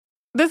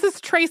This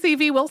is Tracy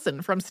V.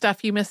 Wilson from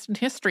Stuff You Missed in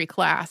History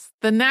class.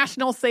 The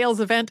national sales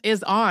event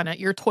is on at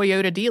your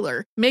Toyota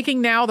dealer, making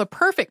now the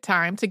perfect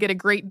time to get a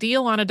great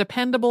deal on a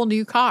dependable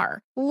new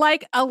car.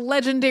 Like a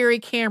legendary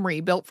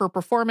Camry built for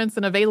performance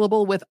and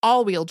available with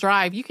all-wheel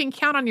drive, you can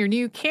count on your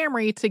new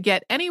Camry to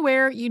get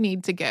anywhere you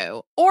need to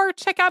go. Or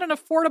check out an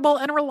affordable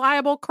and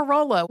reliable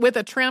Corolla with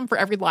a trim for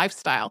every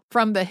lifestyle.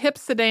 From the hip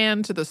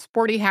sedan to the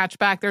sporty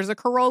hatchback, there's a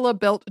Corolla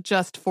built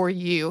just for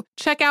you.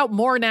 Check out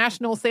more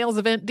national sales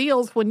event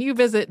deals when you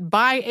visit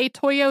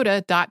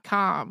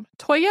buyatoyota.com.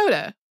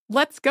 Toyota,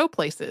 let's go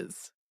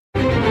places.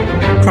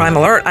 Crime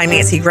Alert, I'm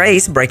Nancy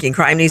Grace. Breaking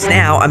crime news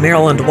now. A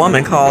Maryland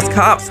woman calls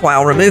cops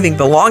while removing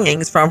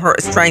belongings from her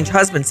estranged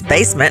husband's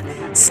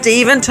basement.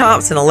 Stephen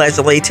Thompson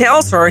allegedly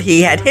tells her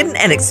he had hidden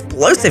an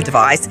explosive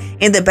device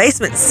in the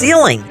basement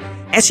ceiling,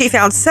 and she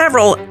found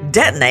several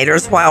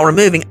detonators while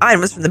removing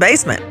items from the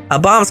basement. A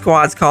bomb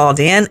squad's called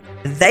in.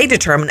 They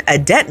determined a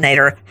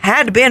detonator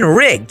had been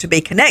rigged to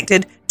be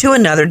connected to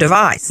another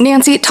device.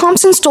 Nancy,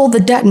 Thompson stole the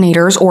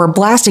detonators or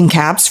blasting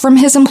caps from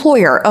his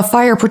employer, a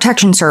fire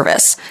protection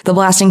service. The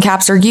blasting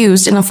caps are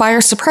used in a fire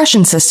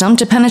suppression system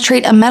to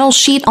penetrate a metal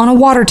sheet on a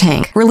water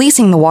tank,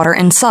 releasing the water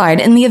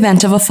inside in the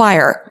event of a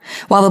fire.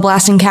 While the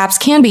blasting caps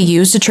can be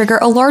used to trigger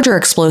a larger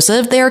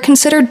explosive, they are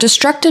considered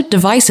destructive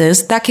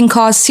devices that can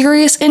cause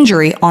serious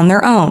injury on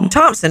their own.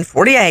 Thompson,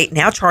 48,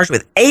 now charged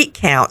with 8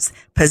 counts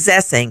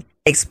possessing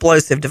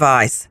explosive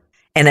device.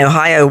 An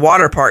Ohio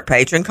water park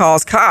patron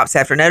calls cops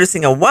after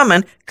noticing a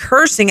woman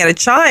cursing at a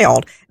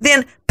child,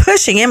 then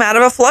pushing him out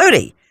of a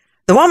floaty.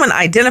 The woman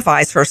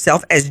identifies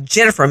herself as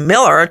Jennifer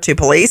Miller to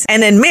police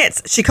and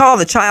admits she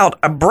called the child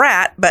a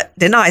brat but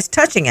denies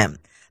touching him.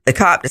 The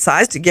cop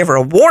decides to give her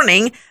a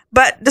warning,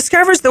 but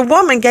discovers the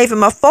woman gave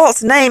him a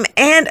false name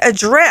and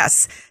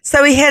address.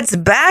 So he heads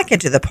back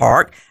into the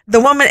park. The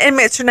woman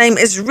admits her name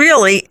is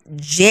really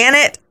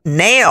Janet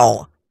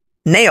Nail.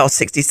 Nail,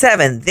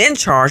 67, then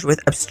charged with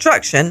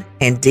obstruction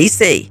and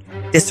D.C.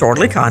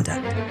 disorderly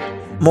conduct.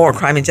 More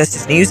crime and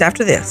justice news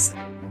after this.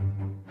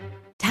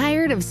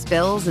 Tired of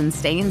spills and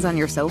stains on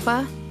your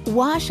sofa?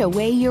 Wash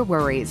away your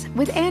worries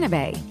with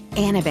Anabay.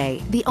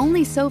 Anabay, the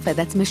only sofa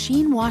that's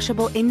machine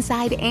washable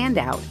inside and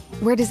out,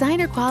 where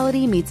designer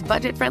quality meets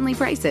budget-friendly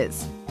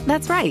prices.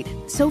 That's right,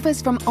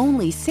 sofas from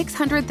only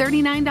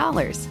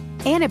 $639.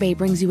 Anabay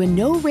brings you a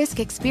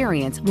no-risk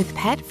experience with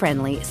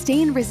pet-friendly,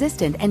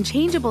 stain-resistant, and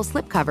changeable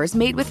slipcovers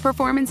made with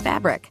performance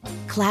fabric,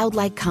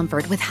 cloud-like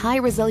comfort with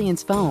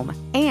high-resilience foam,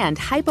 and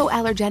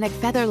hypoallergenic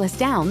featherless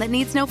down that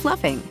needs no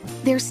fluffing.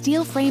 Their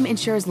steel frame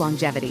ensures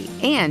longevity,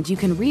 and you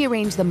can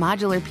rearrange the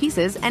modular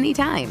pieces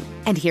anytime.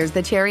 And here's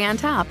the cherry on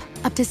top,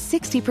 up to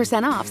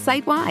 60% off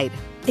site-wide.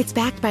 It's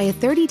backed by a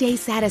 30-day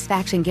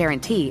satisfaction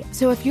guarantee,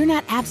 so if you're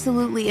not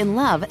absolutely in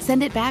love,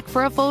 send it back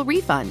for a full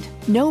refund.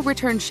 No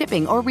return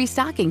shipping or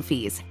restocking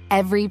fees.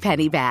 Every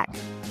penny back.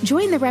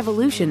 Join the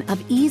revolution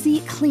of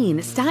easy,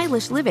 clean,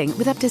 stylish living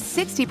with up to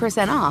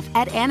 60% off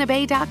at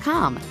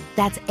Anabay.com.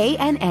 That's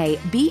ANABEI.com.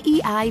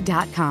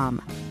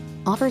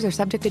 Offers are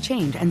subject to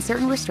change and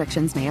certain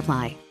restrictions may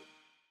apply.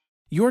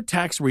 Your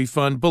tax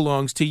refund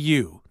belongs to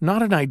you,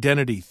 not an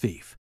identity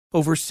thief.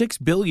 Over $6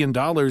 billion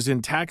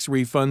in tax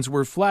refunds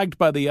were flagged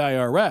by the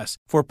IRS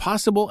for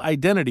possible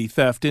identity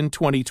theft in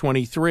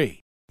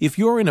 2023. If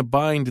you're in a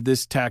bind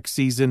this tax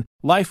season,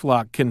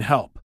 LifeLock can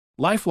help.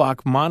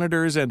 LifeLock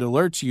monitors and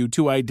alerts you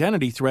to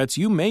identity threats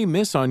you may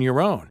miss on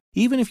your own,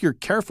 even if you're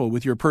careful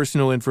with your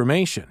personal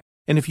information.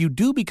 And if you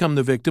do become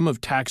the victim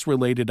of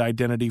tax-related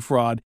identity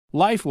fraud,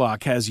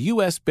 LifeLock has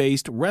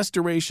U.S.-based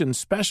restoration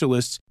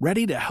specialists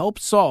ready to help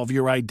solve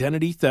your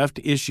identity theft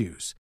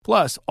issues.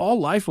 Plus,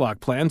 all LifeLock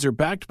plans are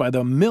backed by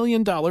the $1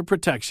 Million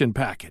Protection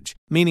Package,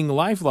 meaning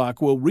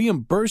LifeLock will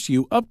reimburse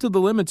you up to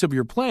the limits of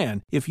your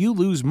plan if you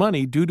lose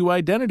money due to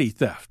identity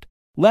theft.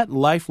 Let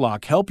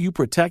LifeLock help you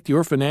protect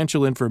your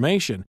financial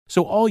information,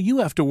 so all you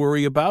have to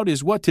worry about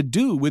is what to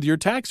do with your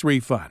tax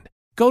refund.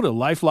 Go to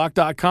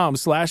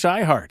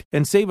LifeLock.com/iHeart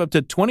and save up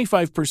to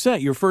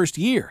 25% your first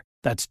year.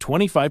 That's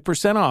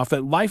 25% off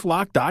at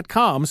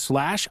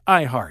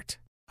LifeLock.com/iHeart.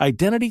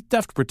 Identity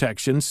theft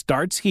protection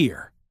starts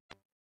here.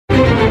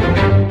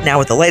 Now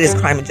with the latest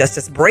crime and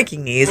justice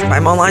breaking news,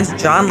 Crime Online's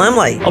John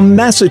Limley. A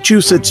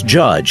Massachusetts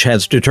judge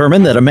has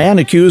determined that a man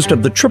accused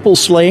of the triple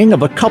slaying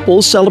of a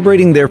couple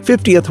celebrating their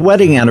 50th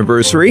wedding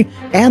anniversary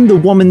and the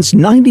woman's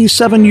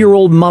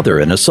 97-year-old mother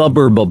in a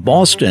suburb of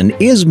Boston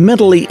is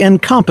mentally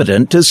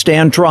incompetent to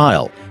stand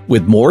trial.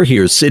 With more,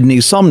 here's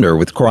Sydney Sumner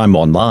with Crime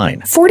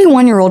Online.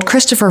 41-year-old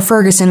Christopher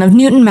Ferguson of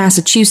Newton,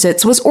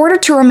 Massachusetts was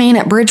ordered to remain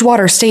at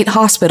Bridgewater State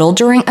Hospital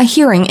during a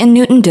hearing in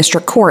Newton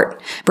District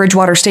Court.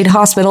 Bridgewater State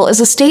Hospital is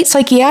a state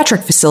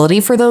psychiatric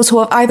facility for those who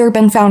have either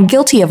been found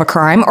guilty of a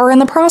crime or in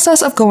the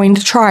process of going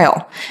to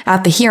trial.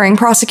 At the hearing,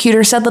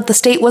 prosecutors said that the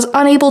state was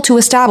unable to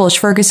establish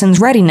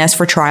Ferguson's readiness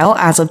for trial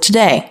as of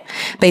today.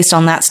 Based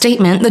on that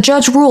statement, the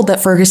judge ruled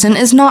that Ferguson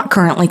is not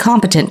currently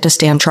competent to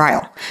stand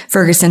trial.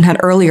 Ferguson had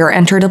earlier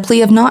entered a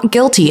plea of not not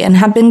guilty and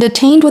had been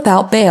detained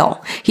without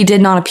bail. He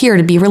did not appear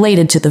to be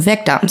related to the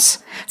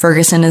victims.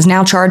 Ferguson is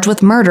now charged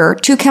with murder,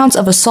 2 counts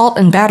of assault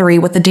and battery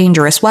with a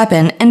dangerous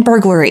weapon, and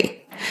burglary.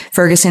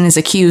 Ferguson is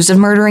accused of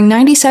murdering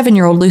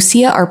 97-year-old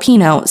Lucia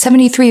Arpino,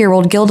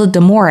 73-year-old Gilda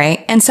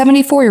DeMore, and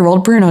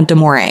 74-year-old Bruno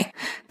DeMore.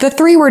 The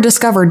 3 were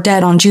discovered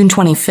dead on June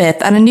 25th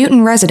at a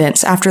Newton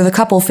residence after the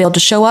couple failed to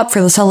show up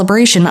for the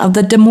celebration of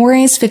the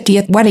DeMore's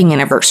 50th wedding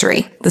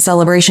anniversary. The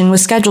celebration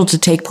was scheduled to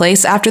take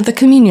place after the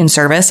communion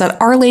service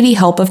at Our Lady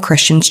Help of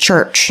Christians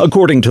Church.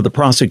 According to the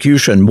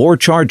prosecution, more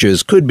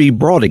charges could be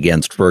brought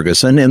against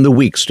Ferguson in the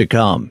weeks to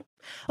come.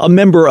 A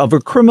member of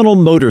a criminal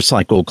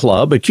motorcycle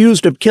club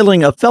accused of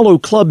killing a fellow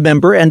club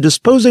member and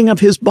disposing of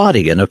his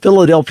body in a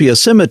Philadelphia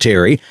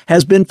cemetery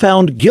has been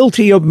found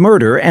guilty of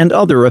murder and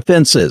other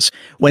offenses.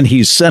 When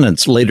he's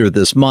sentenced later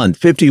this month,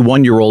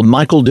 51-year-old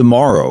Michael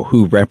DeMauro,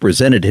 who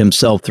represented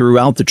himself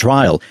throughout the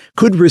trial,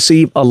 could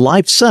receive a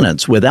life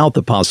sentence without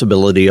the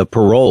possibility of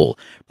parole.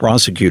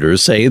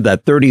 Prosecutors say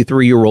that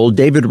 33-year-old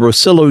David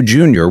Rosillo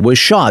Jr. was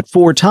shot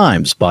 4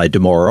 times by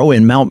DeMauro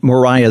in Mount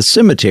Moriah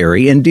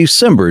Cemetery in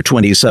December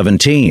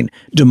 2017.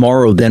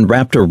 DeMauro then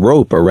wrapped a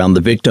rope around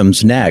the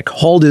victim's neck,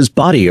 hauled his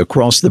body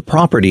across the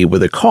property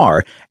with a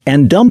car,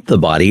 and dumped the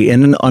body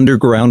in an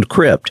underground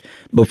crypt.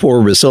 Before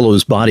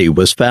Rosillo's body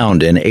was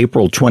found in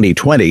April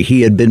 2020,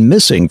 he had been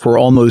missing for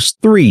almost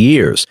 3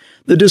 years.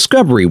 The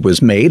discovery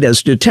was made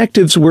as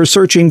detectives were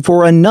searching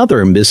for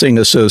another missing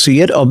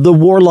associate of the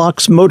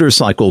Warlocks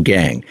motorcycle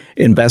gang.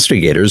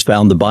 Investigators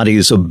found the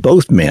bodies of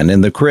both men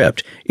in the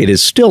crypt. It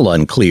is still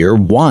unclear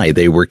why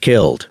they were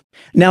killed.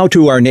 Now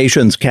to our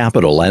nation's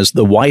capital as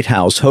the White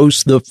House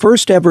hosts the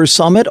first ever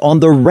summit on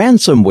the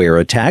ransomware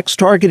attacks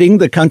targeting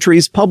the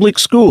country's public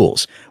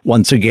schools.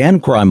 Once again,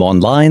 Crime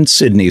Online's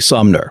Sydney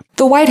Sumner.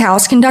 The White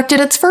House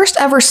conducted its first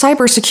ever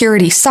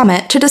cybersecurity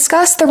summit to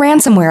discuss the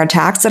ransomware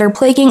attacks that are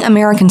plaguing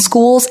American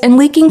schools and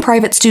leaking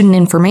private student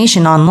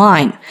information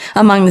online.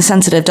 Among the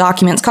sensitive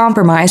documents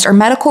compromised are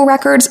medical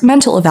records,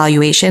 mental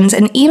evaluations,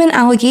 and even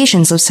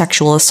allegations of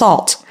sexual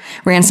assault.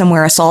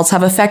 Ransomware assaults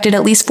have affected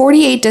at least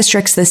 48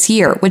 districts this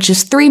year, which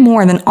is 3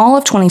 more than all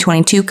of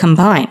 2022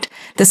 combined.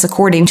 This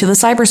according to the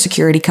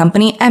cybersecurity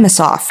company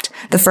Emisoft.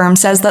 The firm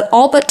says that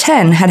all but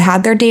 10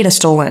 had their data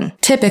stolen.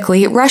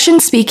 Typically,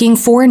 Russian-speaking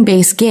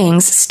foreign-based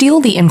gangs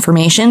steal the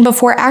information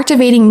before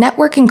activating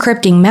network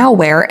encrypting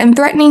malware and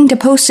threatening to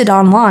post it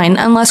online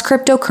unless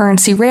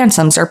cryptocurrency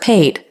ransoms are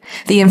paid.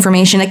 The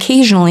information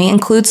occasionally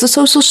includes the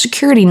social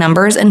security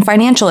numbers and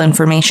financial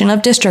information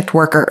of district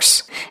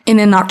workers. In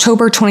an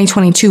October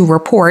 2022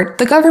 report,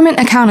 the Government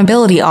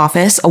Accountability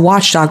Office, a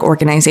watchdog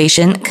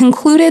organization,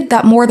 concluded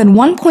that more than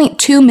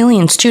 1.2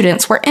 million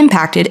students were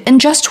impacted in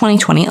just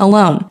 2020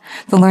 alone.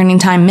 The learning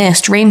time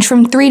missed ranged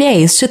from 3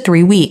 days to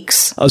 3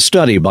 weeks. A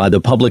study by the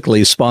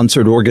publicly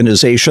sponsored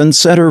organization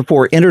Center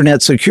for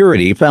Internet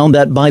Security found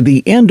that by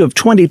the end of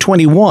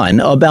 2021,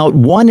 about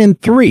 1 in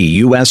 3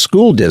 U.S.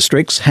 school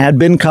districts had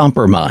been compromised.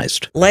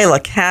 Layla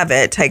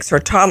Cavett takes her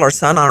toddler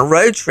son on a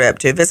road trip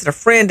to visit a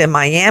friend in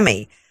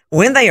Miami.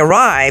 When they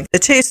arrive, the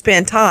two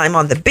spend time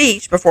on the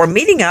beach before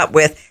meeting up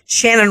with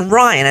Shannon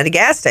Ryan at a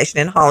gas station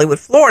in Hollywood,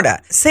 Florida.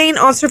 Seen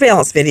on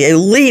surveillance video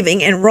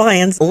leaving in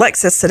Ryan's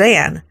Lexus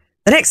sedan.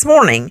 The next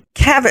morning,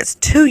 Cavett's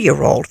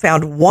 2-year-old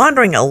found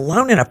wandering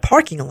alone in a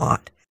parking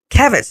lot.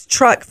 Cavett's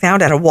truck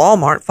found at a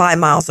Walmart 5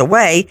 miles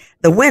away,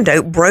 the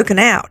window broken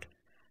out.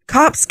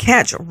 Cops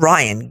catch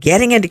Ryan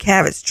getting into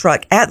Cavett's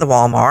truck at the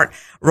Walmart.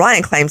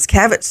 Ryan claims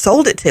Cavett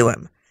sold it to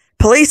him.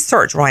 Police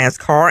search Ryan's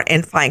car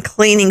and find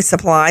cleaning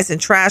supplies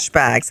and trash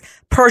bags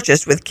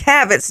purchased with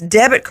Cavett's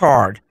debit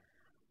card.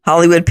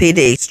 Hollywood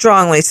PD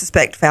strongly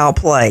suspect foul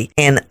play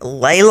in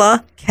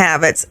Layla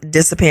Cavett's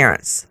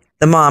disappearance.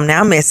 The mom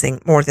now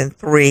missing more than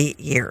 3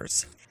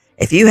 years.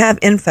 If you have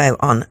info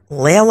on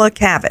Layla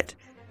Cavett,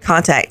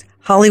 contact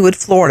Hollywood,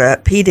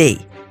 Florida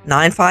PD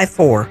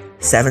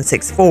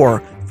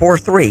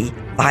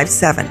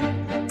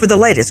 954-764-4357. For the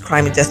latest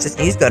crime and justice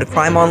news, go to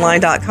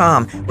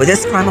crimeonline.com. With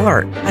this crime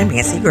alert, I'm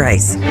Nancy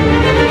Grace.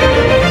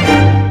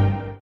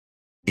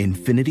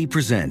 Infiniti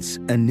presents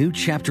a new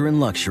chapter in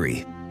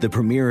luxury, the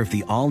premiere of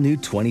the all-new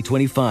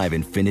 2025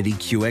 Infiniti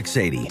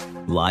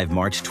QX80, live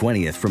March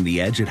 20th from the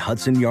Edge at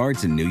Hudson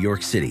Yards in New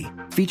York City,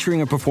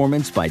 featuring a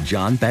performance by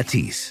John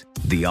Batiste.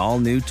 The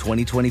all-new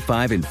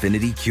 2025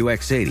 Infiniti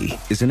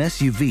QX80 is an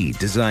SUV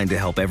designed to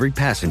help every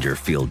passenger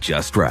feel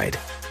just right.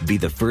 Be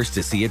the first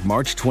to see it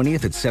March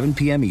 20th at 7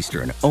 p.m.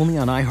 Eastern, only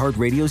on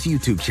iHeartRadio's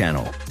YouTube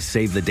channel.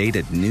 Save the date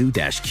at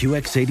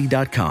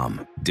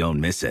new-QX80.com. Don't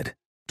miss it.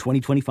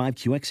 2025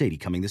 QX80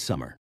 coming this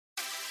summer.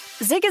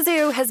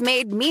 Zigazoo has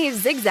made me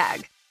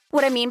zigzag.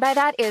 What I mean by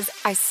that is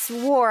I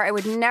swore I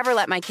would never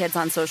let my kids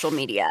on social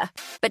media.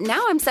 But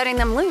now I'm setting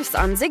them loose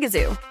on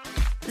Zigazoo.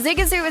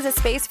 Zigazoo is a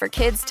space for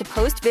kids to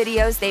post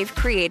videos they've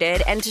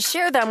created and to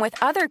share them with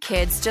other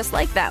kids just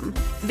like them.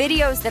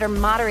 Videos that are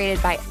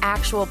moderated by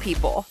actual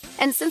people.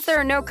 And since there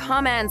are no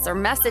comments or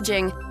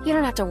messaging, you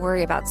don't have to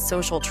worry about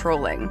social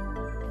trolling.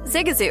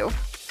 Zigazoo,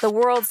 the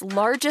world's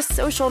largest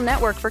social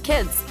network for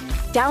kids.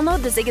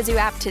 Download the Zigazoo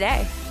app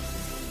today.